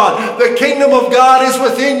of God, the kingdom of God is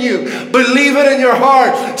within you. Believe it in your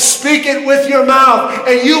heart, speak it with your mouth,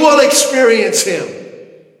 and you will experience Him.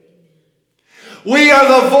 We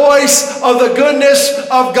are the voice of the goodness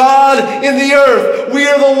of God in the earth. We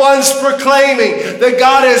are the ones proclaiming that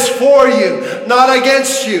God is for you, not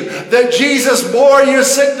against you. That Jesus bore your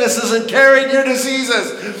sicknesses and carried your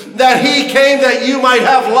diseases. that he came that you might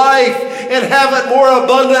have life and have it more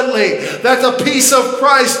abundantly. That the peace of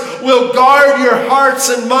Christ will guard your hearts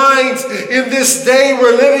and minds in this day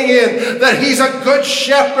we're living in. That he's a good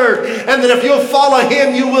shepherd, and that if you'll follow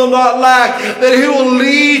him, you will not lack. That he will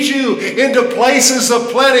lead you into places of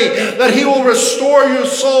plenty. That he will restore your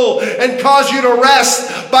soul and cause you to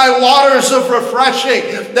rest by waters of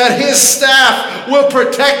refreshing. That his staff will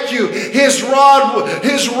protect you. His rod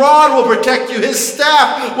will protect you. His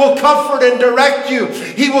staff will comfort and direct you.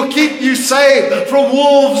 He will keep you safe from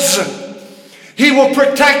wolves. He will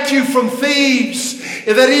protect you from thieves.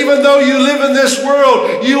 And that even though you live in this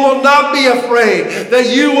world, you will not be afraid. That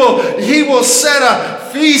he will set a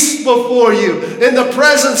feast before you in the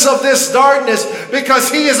presence of this darkness, because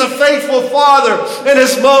he is a faithful Father, and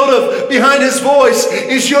his motive behind his voice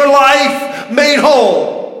is your life made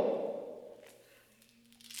whole.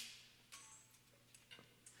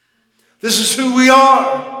 This is who we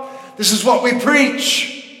are. This is what we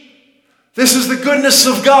preach. This is the goodness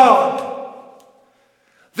of God.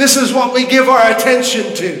 This is what we give our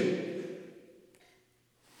attention to.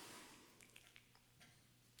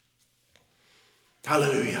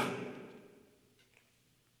 Hallelujah.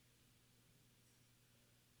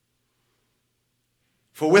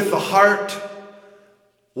 For with the heart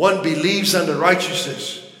one believes unto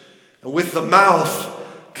righteousness, and with the mouth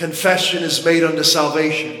confession is made unto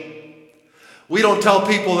salvation. We don't tell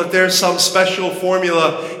people that there's some special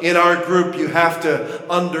formula in our group you have to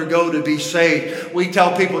undergo to be saved. We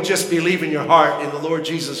tell people, just believe in your heart in the Lord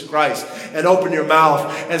Jesus Christ and open your mouth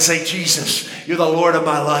and say, Jesus, you're the Lord of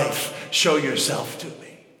my life. Show yourself to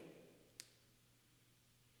me.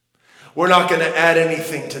 We're not going to add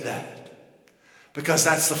anything to that, because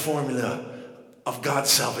that's the formula of God's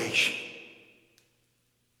salvation.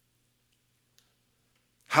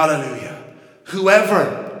 Hallelujah.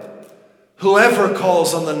 Whoever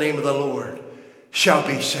calls on the name of the Lord shall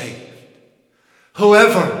be saved.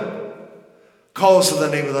 Whoever calls on the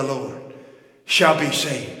name of the Lord shall be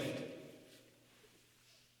saved.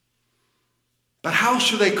 But how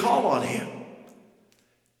shall they call on him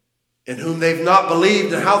in whom they've not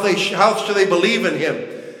believed? And how shall they believe in him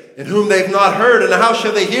in whom they've not heard? And how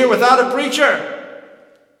shall they hear without a preacher?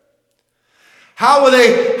 How will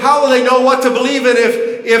they know what to believe in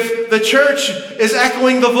if the church is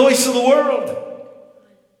echoing the voice of the world?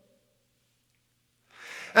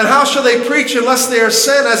 And how shall they preach unless they are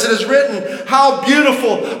sent? As it is written, how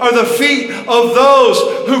beautiful are the feet of those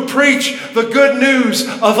who preach the good news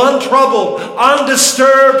of untroubled,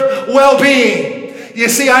 undisturbed well-being. You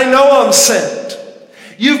see, I know I'm sent.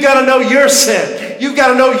 You've got to know you're sent. You've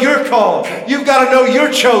got to know you're called. You've got to know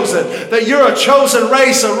you're chosen. That you're a chosen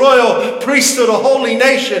race, a royal priesthood, a holy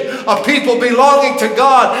nation, a people belonging to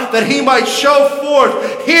God, that he might show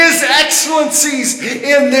forth his excellencies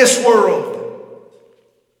in this world.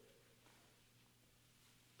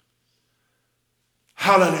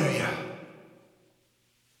 Hallelujah.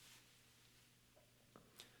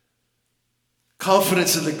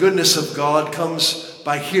 Confidence in the goodness of God comes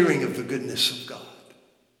by hearing of the goodness of God.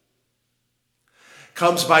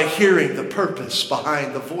 Comes by hearing the purpose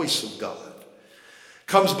behind the voice of God.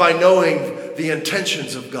 Comes by knowing the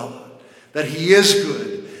intentions of God, that he is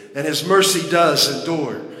good and his mercy does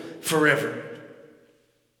endure forever.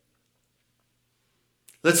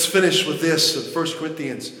 Let's finish with this in 1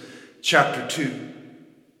 Corinthians chapter 2.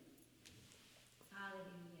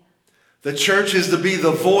 The church is to be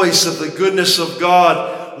the voice of the goodness of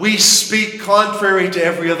God. We speak contrary to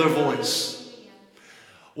every other voice.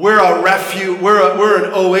 We're a refuge. We're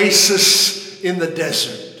an oasis in the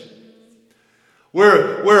desert.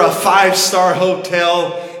 We're a 5-star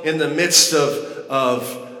hotel in the midst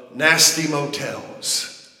of nasty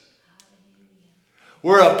motels.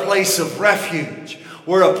 We're a place of refuge.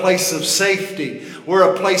 We're a place of safety.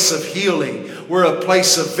 We're a place of healing. We're a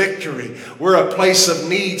place of victory. We're a place of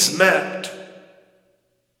needs met.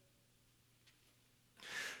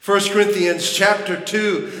 1 Corinthians chapter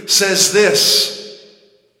 2 says this.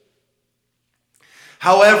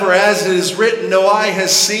 However, as it is written, no eye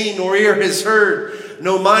has seen, nor ear has heard,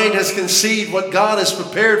 no mind has conceived what God has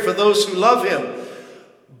prepared for those who love him.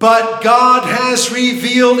 But God has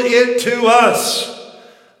revealed it to us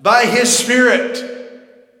by his Spirit.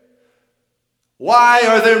 Why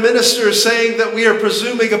are there ministers saying that we are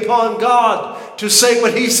presuming upon God to say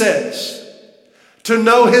what he says? To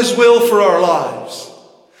know his will for our lives.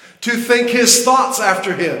 To think his thoughts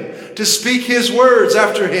after him. To speak his words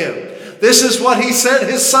after him. This is what he sent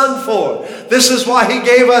his Son for. This is why he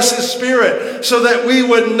gave us his Spirit, so that we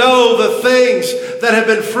would know the things that have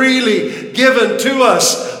been freely given to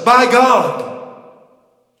us by God.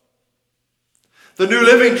 The New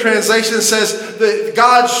Living Translation says that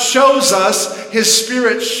God shows us, His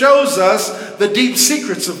Spirit shows us the deep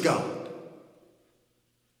secrets of God.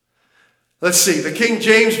 Let's see, the King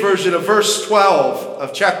James Version of verse 12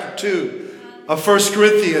 of chapter 2 of 1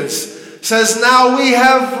 Corinthians says, "Now we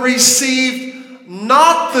have received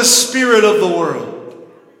not the spirit of the world,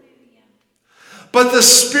 but the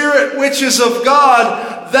Spirit which is of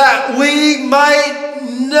God, that we might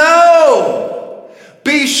know,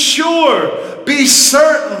 be sure, be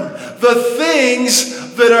certain, the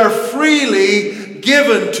things that are freely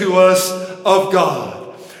given to us of God.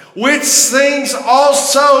 Which things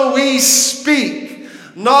also we speak,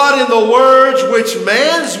 not in the words which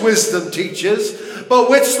man's wisdom teaches, but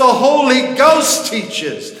which the Holy Ghost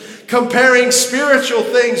teaches, comparing spiritual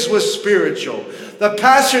things with spiritual." The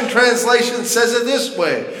Passion Translation says it this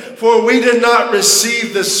way, "For we did not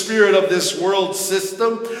receive the spirit of this world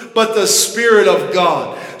system, but the Spirit of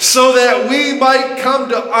God, so that we might come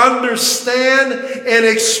to understand and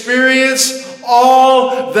experience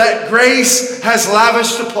all that grace has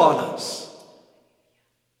lavished upon us."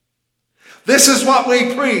 This is what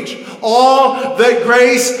we preach, all that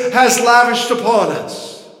grace has lavished upon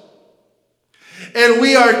us. And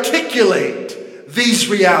we articulate these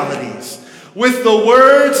realities with the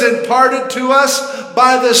words imparted to us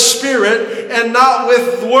by the Spirit, and not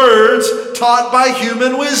with words taught by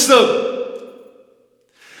human wisdom.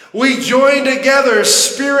 We join together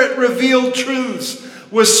Spirit-revealed truths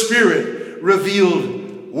with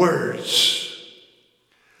Spirit-revealed words.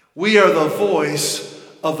 We are the voice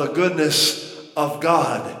of the goodness of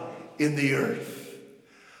God in the earth.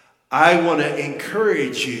 I want to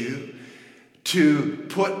encourage you to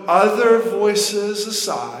put other voices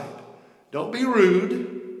aside. Don't be rude.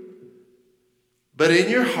 But in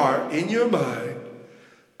your heart, in your mind,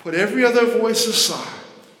 put every other voice aside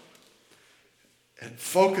and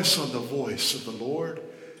focus on the voice of the Lord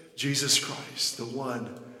Jesus Christ, the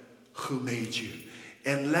one who made you.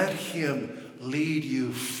 And let Him lead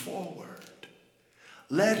you forward.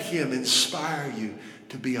 Let Him inspire you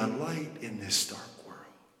to be a light in this dark world.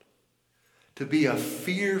 To be a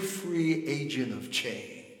fear-free agent of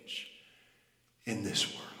change in this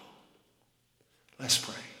world. Let's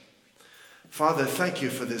pray. Father, thank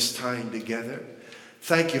you for this time together.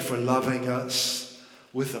 Thank you for loving us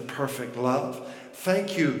with a perfect love.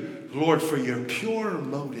 Thank you, Lord, for your pure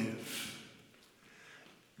motive,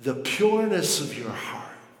 the pureness of your heart,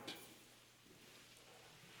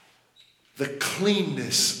 the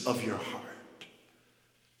cleanness of your heart,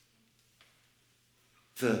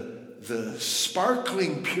 the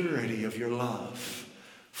sparkling purity of your love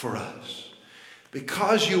for us.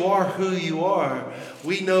 Because you are who you are,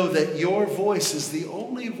 we know that your voice is the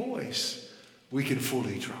only voice we can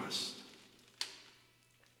fully trust.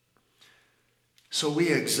 So we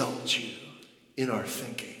exalt you in our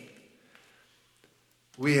thinking.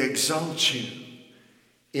 We exalt you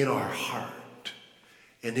in our heart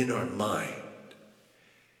and in our mind.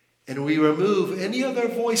 And we remove any other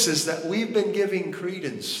voices that we've been giving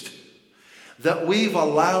credence to, that we've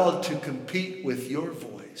allowed to compete with your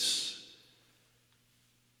voice.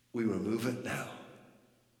 We remove it now.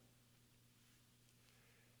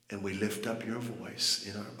 And we lift up your voice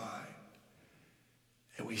in our mind.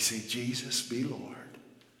 And we say, Jesus, be Lord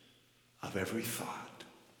of every thought.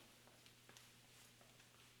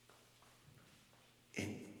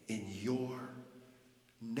 In your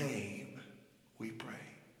name we pray.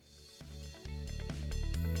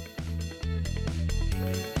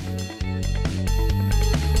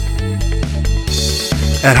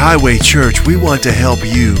 At Highway Church, we want to help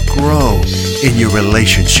you grow in your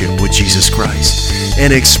relationship with Jesus Christ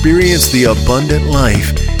and experience the abundant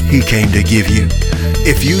life He came to give you.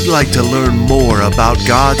 If you'd like to learn more about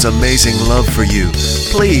God's amazing love for you,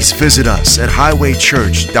 please visit us at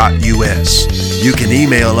highwaychurch.us. You can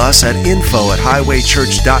email us at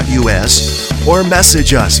info@highwaychurch.us or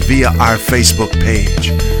message us via our Facebook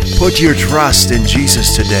page. Put your trust in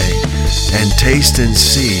Jesus today and taste and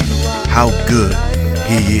see how good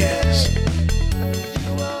He is.